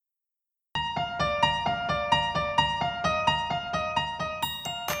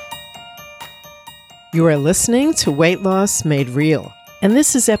You are listening to Weight Loss Made Real, and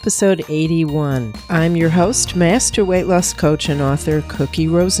this is episode 81. I'm your host, Master Weight Loss Coach and author Cookie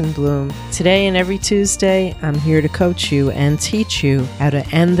Rosenblum. Today and every Tuesday, I'm here to coach you and teach you how to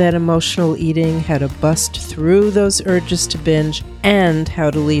end that emotional eating, how to bust through those urges to binge, and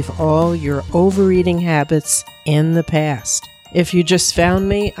how to leave all your overeating habits in the past. If you just found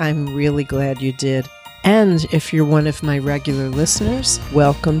me, I'm really glad you did. And if you're one of my regular listeners,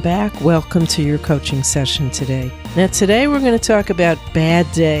 welcome back. Welcome to your coaching session today. Now, today we're going to talk about bad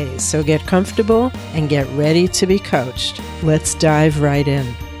days. So get comfortable and get ready to be coached. Let's dive right in.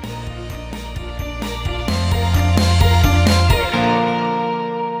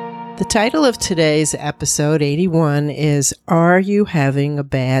 The title of today's episode 81 is, Are You Having a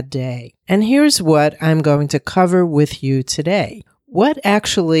Bad Day? And here's what I'm going to cover with you today. What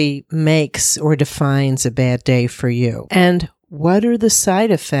actually makes or defines a bad day for you? And what are the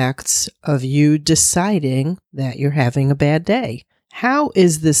side effects of you deciding that you're having a bad day? How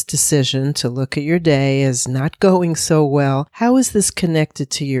is this decision to look at your day as not going so well, how is this connected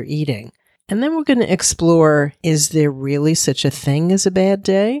to your eating? And then we're going to explore, is there really such a thing as a bad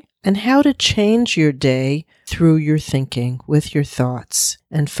day? And how to change your day through your thinking with your thoughts.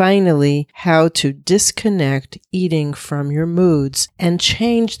 And finally, how to disconnect eating from your moods and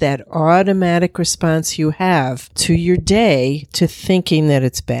change that automatic response you have to your day to thinking that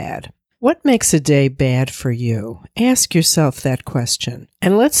it's bad. What makes a day bad for you? Ask yourself that question.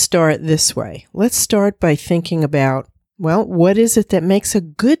 And let's start this way. Let's start by thinking about, well, what is it that makes a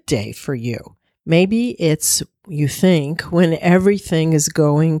good day for you? Maybe it's, you think, when everything is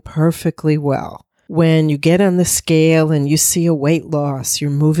going perfectly well. When you get on the scale and you see a weight loss, you're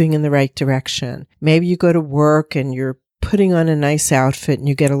moving in the right direction. Maybe you go to work and you're putting on a nice outfit and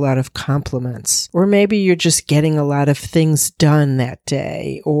you get a lot of compliments. Or maybe you're just getting a lot of things done that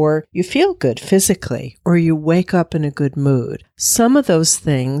day. Or you feel good physically. Or you wake up in a good mood. Some of those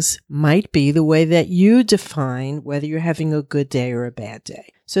things might be the way that you define whether you're having a good day or a bad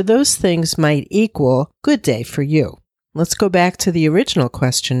day. So those things might equal good day for you. Let's go back to the original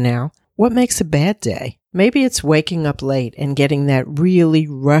question now. What makes a bad day? Maybe it's waking up late and getting that really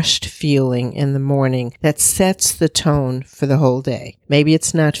rushed feeling in the morning that sets the tone for the whole day. Maybe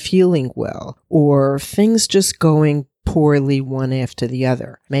it's not feeling well or things just going poorly one after the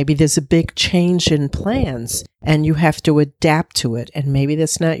other. Maybe there's a big change in plans and you have to adapt to it, and maybe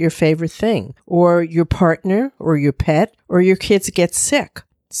that's not your favorite thing. Or your partner or your pet or your kids get sick.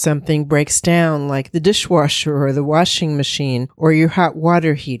 Something breaks down like the dishwasher or the washing machine or your hot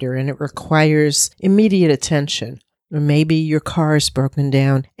water heater and it requires immediate attention. Or maybe your car is broken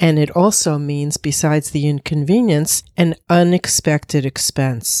down and it also means, besides the inconvenience, an unexpected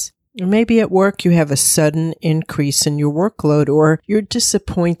expense. Or maybe at work you have a sudden increase in your workload or you're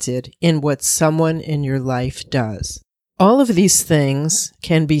disappointed in what someone in your life does. All of these things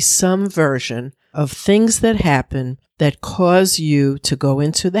can be some version of things that happen that cause you to go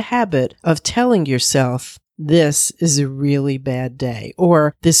into the habit of telling yourself, this is a really bad day,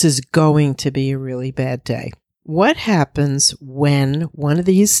 or this is going to be a really bad day. What happens when one of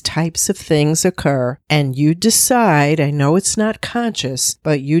these types of things occur and you decide, I know it's not conscious,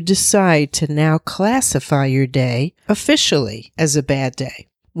 but you decide to now classify your day officially as a bad day?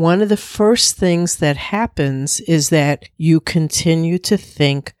 One of the first things that happens is that you continue to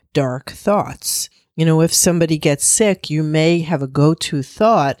think dark thoughts. You know, if somebody gets sick, you may have a go-to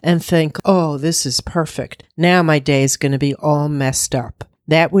thought and think, oh, this is perfect. Now my day is going to be all messed up.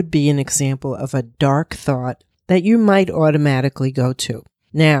 That would be an example of a dark thought that you might automatically go to.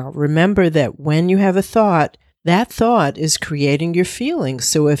 Now, remember that when you have a thought, that thought is creating your feelings.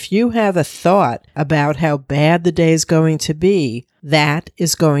 So if you have a thought about how bad the day is going to be, that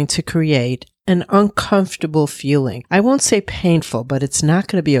is going to create an uncomfortable feeling. I won't say painful, but it's not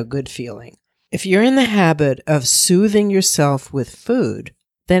going to be a good feeling. If you're in the habit of soothing yourself with food,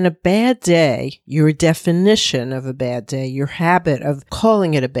 then a bad day, your definition of a bad day, your habit of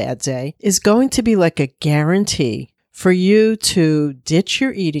calling it a bad day, is going to be like a guarantee for you to ditch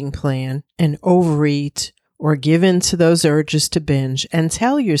your eating plan and overeat or give in to those urges to binge and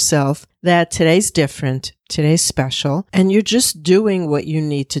tell yourself that today's different, today's special, and you're just doing what you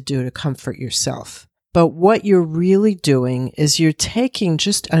need to do to comfort yourself. But what you're really doing is you're taking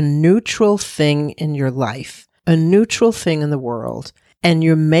just a neutral thing in your life, a neutral thing in the world, and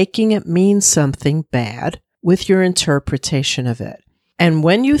you're making it mean something bad with your interpretation of it. And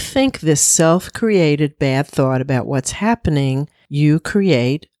when you think this self-created bad thought about what's happening, you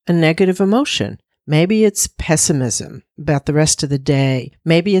create a negative emotion. Maybe it's pessimism about the rest of the day.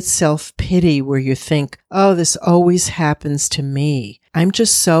 Maybe it's self-pity where you think, oh, this always happens to me. I'm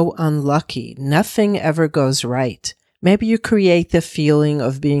just so unlucky. Nothing ever goes right. Maybe you create the feeling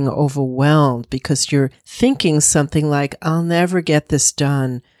of being overwhelmed because you're thinking something like, I'll never get this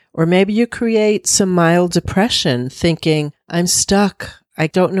done. Or maybe you create some mild depression thinking, I'm stuck. I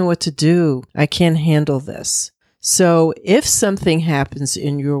don't know what to do. I can't handle this. So if something happens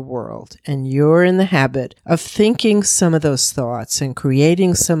in your world and you're in the habit of thinking some of those thoughts and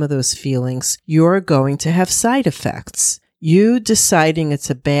creating some of those feelings, you're going to have side effects. You deciding it's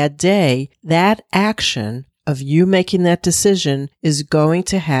a bad day, that action of you making that decision is going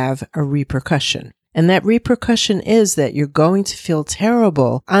to have a repercussion. And that repercussion is that you're going to feel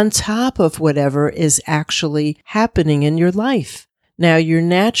terrible on top of whatever is actually happening in your life. Now, your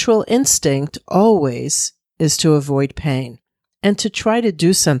natural instinct always is to avoid pain and to try to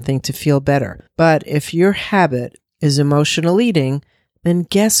do something to feel better. But if your habit is emotional eating, then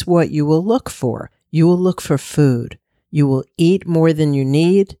guess what you will look for? You will look for food. You will eat more than you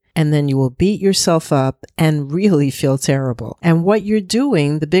need, and then you will beat yourself up and really feel terrible. And what you're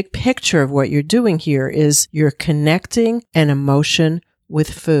doing, the big picture of what you're doing here is you're connecting an emotion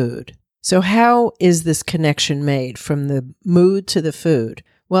with food. So how is this connection made from the mood to the food?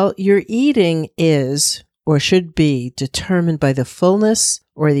 Well, your eating is, or should be, determined by the fullness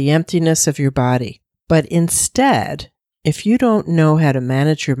or the emptiness of your body. But instead, if you don't know how to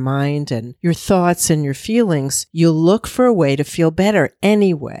manage your mind and your thoughts and your feelings, you'll look for a way to feel better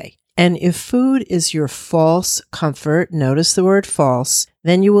anyway. And if food is your false comfort, notice the word false,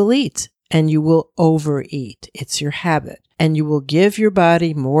 then you will eat and you will overeat. It's your habit. And you will give your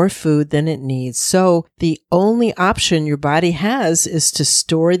body more food than it needs. So the only option your body has is to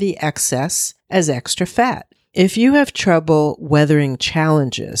store the excess as extra fat. If you have trouble weathering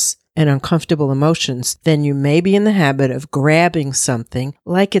challenges and uncomfortable emotions, then you may be in the habit of grabbing something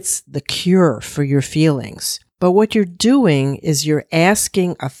like it's the cure for your feelings. But what you're doing is you're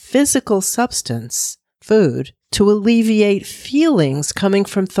asking a physical substance, food, to alleviate feelings coming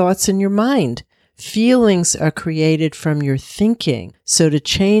from thoughts in your mind. Feelings are created from your thinking. So to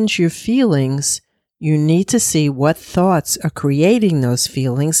change your feelings, you need to see what thoughts are creating those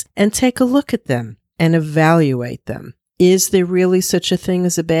feelings and take a look at them and evaluate them. Is there really such a thing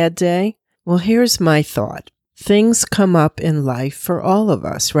as a bad day? Well, here's my thought. Things come up in life for all of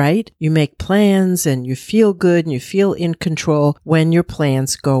us, right? You make plans and you feel good and you feel in control when your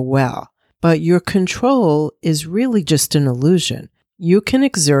plans go well. But your control is really just an illusion. You can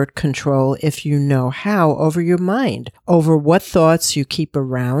exert control if you know how over your mind, over what thoughts you keep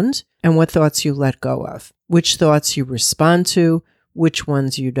around and what thoughts you let go of, which thoughts you respond to, which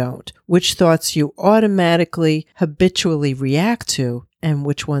ones you don't, which thoughts you automatically, habitually react to, and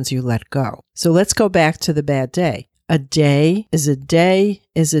which ones you let go. So let's go back to the bad day. A day is a day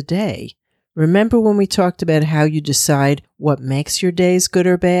is a day. Remember when we talked about how you decide what makes your days good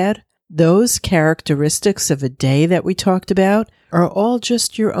or bad? Those characteristics of a day that we talked about are all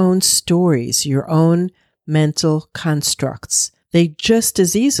just your own stories, your own mental constructs. They just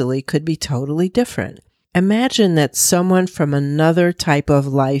as easily could be totally different. Imagine that someone from another type of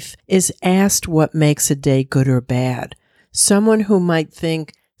life is asked what makes a day good or bad. Someone who might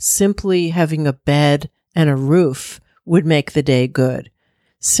think simply having a bed and a roof would make the day good.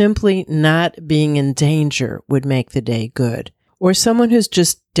 Simply not being in danger would make the day good. Or someone who's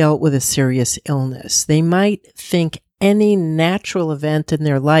just dealt with a serious illness. They might think any natural event in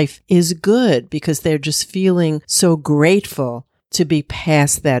their life is good because they're just feeling so grateful to be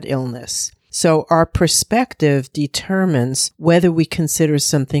past that illness. So our perspective determines whether we consider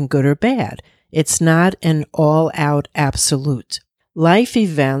something good or bad. It's not an all-out absolute. Life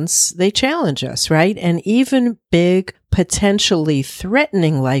events, they challenge us, right? And even big, potentially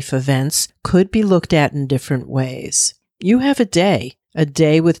threatening life events could be looked at in different ways. You have a day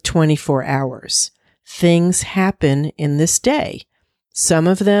with 24 hours. Things happen in this day. Some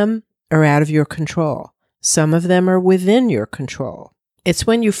of them are out of your control. Some of them are within your control. It's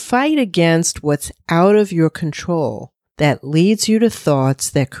when you fight against what's out of your control that leads you to thoughts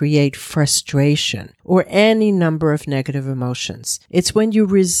that create frustration or any number of negative emotions. It's when you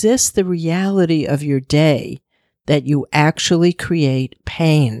resist the reality of your day that you actually create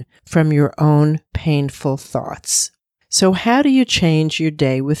pain from your own painful thoughts. So how do you change your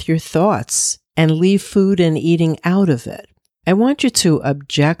day with your thoughts and leave food and eating out of it? I want you to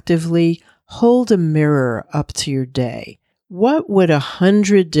objectively hold a mirror up to your day. What would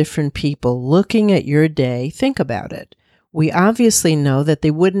 100 different people looking at your day think about it? We obviously know that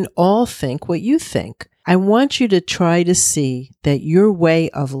they wouldn't all think what you think. I want you to try to see that your way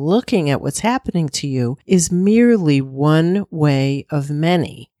of looking at what's happening to you is merely one way of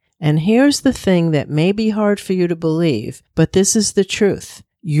many. And here's the thing that may be hard for you to believe, but this is the truth.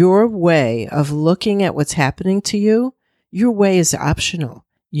 Your way of looking at what's happening to you, your way is optional.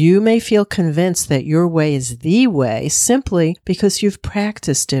 You may feel convinced that your way is the way simply because you've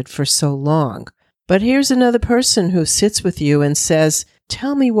practiced it for so long. But here's another person who sits with you and says,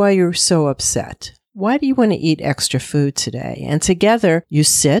 "Tell me why you're so upset. Why do you want to eat extra food today?" And together you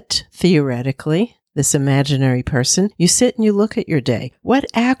sit, theoretically, this imaginary person, you sit and you look at your day. What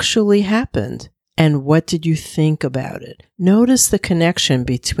actually happened? And what did you think about it? Notice the connection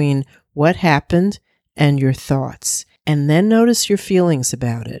between what happened and your thoughts. And then notice your feelings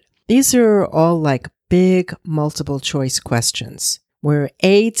about it. These are all like big multiple choice questions where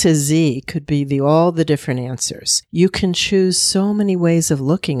A to Z could be all the different answers. You can choose so many ways of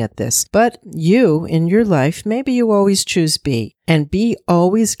looking at this, but you, in your life, maybe you always choose B, and B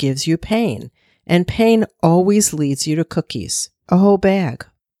always gives you pain, and pain always leads you to cookies, a whole bag.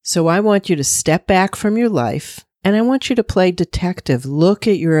 So I want you to step back from your life, and I want you to play detective. Look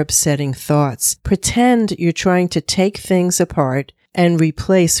at your upsetting thoughts. Pretend you're trying to take things apart and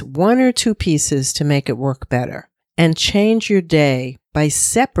replace one or two pieces to make it work better. And change your day by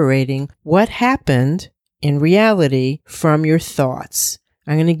separating what happened in reality from your thoughts.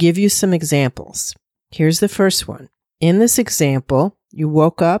 I'm going to give you some examples. Here's the first one. In this example, you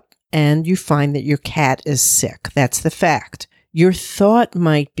woke up and you find that your cat is sick. That's the fact. Your thought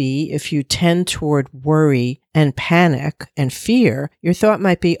might be, if you tend toward worry and panic and fear, your thought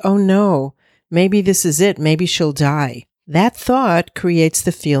might be, "Oh no, maybe this is it. Maybe she'll die." That thought creates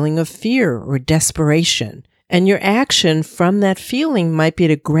the feeling of fear or desperation. And your action from that feeling might be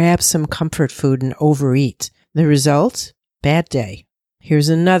to grab some comfort food and overeat. The result? Bad day. Here's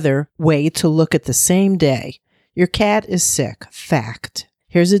another way to look at the same day. Your cat is sick. Fact.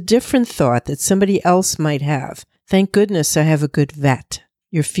 Here's a different thought that somebody else might have. Thank goodness I have a good vet.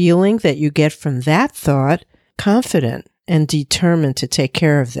 Your feeling that you get from that thought, confident and determined to take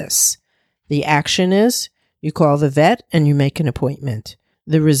care of this. The action is, you call the vet and you make an appointment.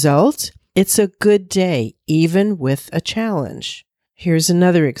 The result? It's a good day, even with a challenge. Here's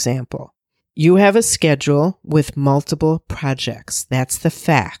another example. You have a schedule with multiple projects. That's the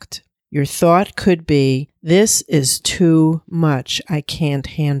fact. Your thought could be, "This is too much. I can't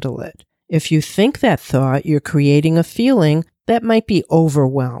handle it." If you think that thought, you're creating a feeling that might be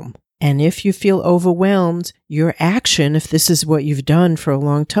overwhelm. And if you feel overwhelmed, your action, if this is what you've done for a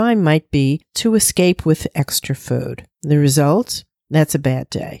long time, might be to escape with extra food. The result? That's a bad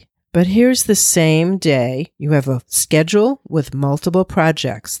day. But here's the same day. You have a schedule with multiple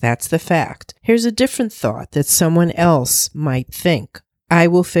projects. That's the fact. Here's a different thought that someone else might think. "I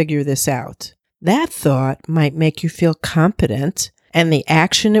will figure this out." That thought might make you feel competent, and the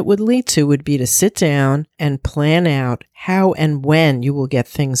action it would lead to would be to sit down and plan out how and when you will get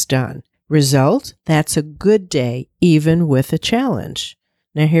things done. Result? That's a good day, even with a challenge.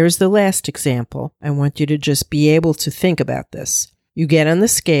 Now here's the last example. I want you to just be able to think about this. You get on the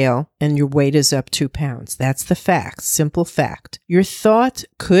scale and your weight is up 2 pounds. That's the fact, simple fact. Your thought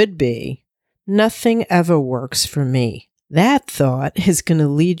could be, "Nothing ever works for me." That thought is going to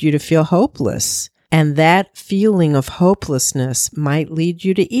lead you to feel hopeless. And that feeling of hopelessness might lead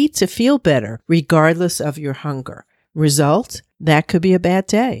you to eat to feel better, regardless of your hunger. Result? That could be a bad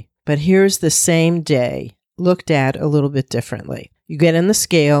day. But here's the same day, looked at a little bit differently. You get on the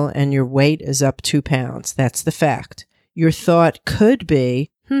scale and your weight is up 2 pounds. That's the fact. Your thought could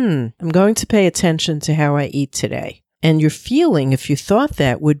be, I'm going to pay attention to how I eat today. And your feeling, if you thought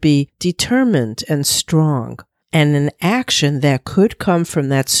that, would be determined and strong. And an action that could come from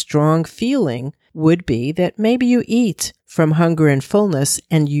that strong feeling would be that maybe you eat from hunger and fullness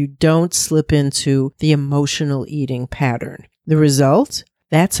and you don't slip into the emotional eating pattern. The result?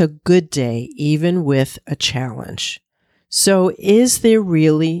 That's a good day, even with a challenge. So is there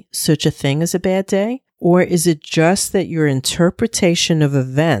really such a thing as a bad day? Or is it just that your interpretation of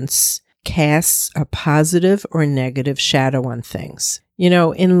events casts a positive or negative shadow on things? You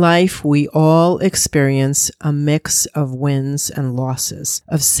know, in life, we all experience a mix of wins and losses,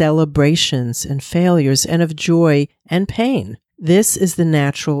 of celebrations and failures, and of joy and pain. This is the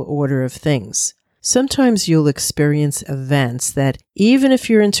natural order of things. Sometimes you'll experience events that, even if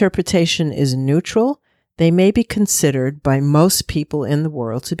your interpretation is neutral, they may be considered by most people in the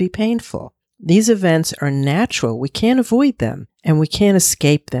world to be painful. These events are natural. We can't avoid them, and we can't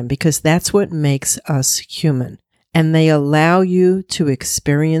escape them because that's what makes us human. And they allow you to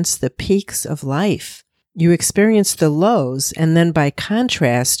experience the peaks of life. You experience the lows, and then by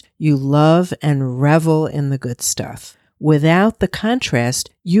contrast, you love and revel in the good stuff. Without the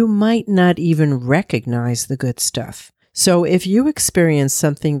contrast, you might not even recognize the good stuff. So if you experience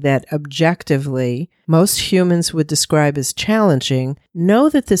something that objectively most humans would describe as challenging, know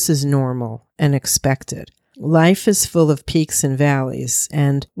that this is normal and expected. Life is full of peaks and valleys,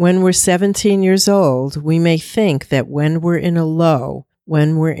 and when we're 17 years old, we may think that when we're in a low,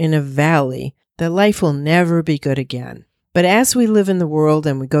 when we're in a valley, that life will never be good again. But as we live in the world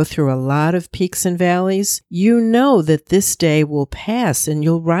and we go through a lot of peaks and valleys, you know that this day will pass and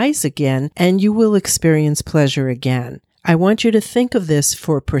you'll rise again and you will experience pleasure again. I want you to think of this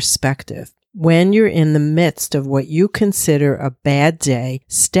for perspective. When you're in the midst of what you consider a bad day,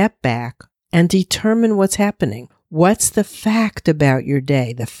 step back and determine what's happening. What's the fact about your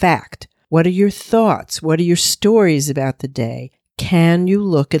day? The fact. What are your thoughts? What are your stories about the day? Can you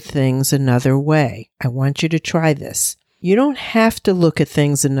look at things another way? I want you to try this. You don't have to look at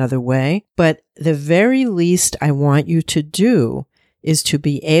things another way, but the very least I want you to do is to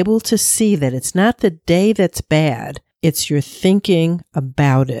be able to see that it's not the day that's bad, it's your thinking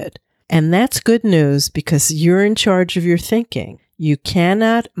about it. And that's good news because you're in charge of your thinking. You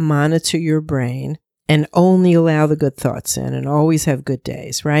cannot monitor your brain and only allow the good thoughts in and always have good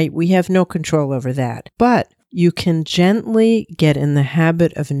days, right? We have no control over that. But you can gently get in the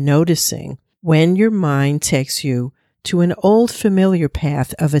habit of noticing when your mind takes you to an old familiar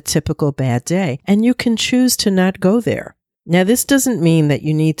path of a typical bad day, and you can choose to not go there. Now, this doesn't mean that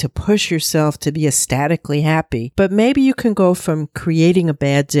you need to push yourself to be ecstatically happy, but maybe you can go from creating a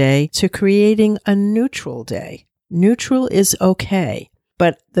bad day to creating a neutral day. Neutral is okay,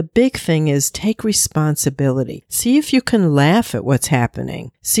 but the big thing is take responsibility. See if you can laugh at what's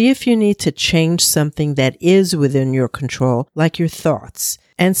happening. See if you need to change something that is within your control, like your thoughts,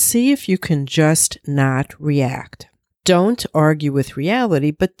 and see if you can just not react. Don't argue with reality,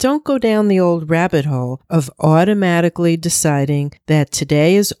 but don't go down the old rabbit hole of automatically deciding that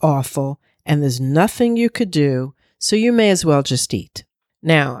today is awful and there's nothing you could do, so you may as well just eat.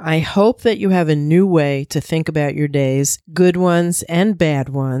 Now, I hope that you have a new way to think about your days, good ones and bad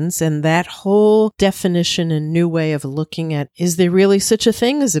ones, and that whole definition and new way of looking at, is there really such a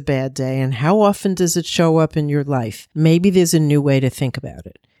thing as a bad day, and how often does it show up in your life? Maybe there's a new way to think about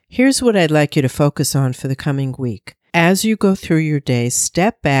it. Here's what I'd like you to focus on for the coming week. As you go through your day,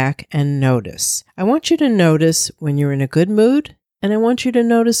 step back and notice. I want you to notice when you're in a good mood, and I want you to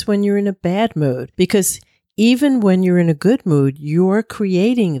notice when you're in a bad mood, because even when you're in a good mood, you're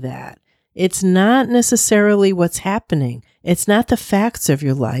creating that. It's not necessarily what's happening. It's not the facts of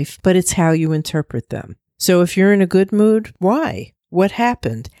your life, but it's how you interpret them. So if you're in a good mood, why? What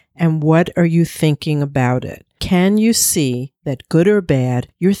happened? And what are you thinking about it? Can you see that, good or bad,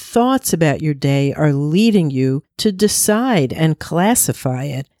 your thoughts about your day are leading you to decide and classify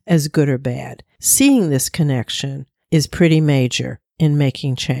it as good or bad? Seeing this connection is pretty major in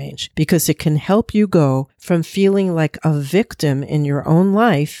making change because it can help you go from feeling like a victim in your own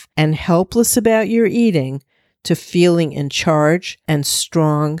life and helpless about your eating to feeling in charge and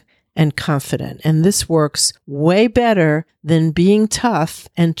strong and confident. And this works way better than being tough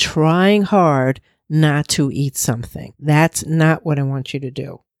and trying hard not to eat something. That's not what I want you to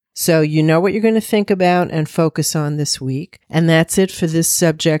do. So you know what you're going to think about and focus on this week. And that's it for this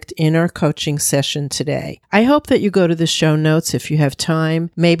subject in our coaching session today. I hope that you go to the show notes if you have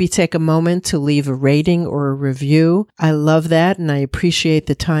time. Maybe take a moment to leave a rating or a review. I love that, and I appreciate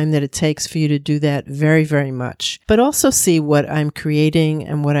the time that it takes for you to do that very, very much. But also see what I'm creating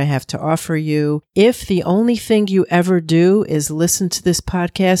and what I have to offer you. If the only thing you ever do is listen to this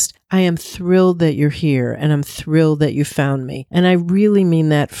podcast, I am thrilled that you're here, and I'm thrilled that you found me. And I really mean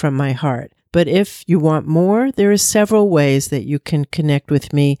that from my heart. But if you want more, there are several ways that you can connect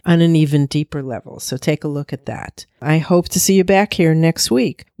with me on an even deeper level. So take a look at that. I hope to see you back here next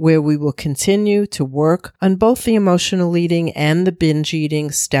week, where we will continue to work on both the emotional eating and the binge eating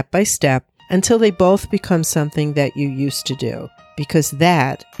step by step until they both become something that you used to do, because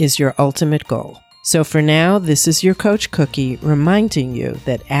that is your ultimate goal. So for now, this is your Coach Cookie reminding you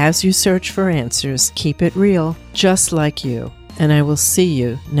that as you search for answers, keep it real, just like you. And I will see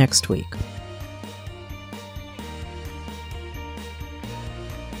you next week.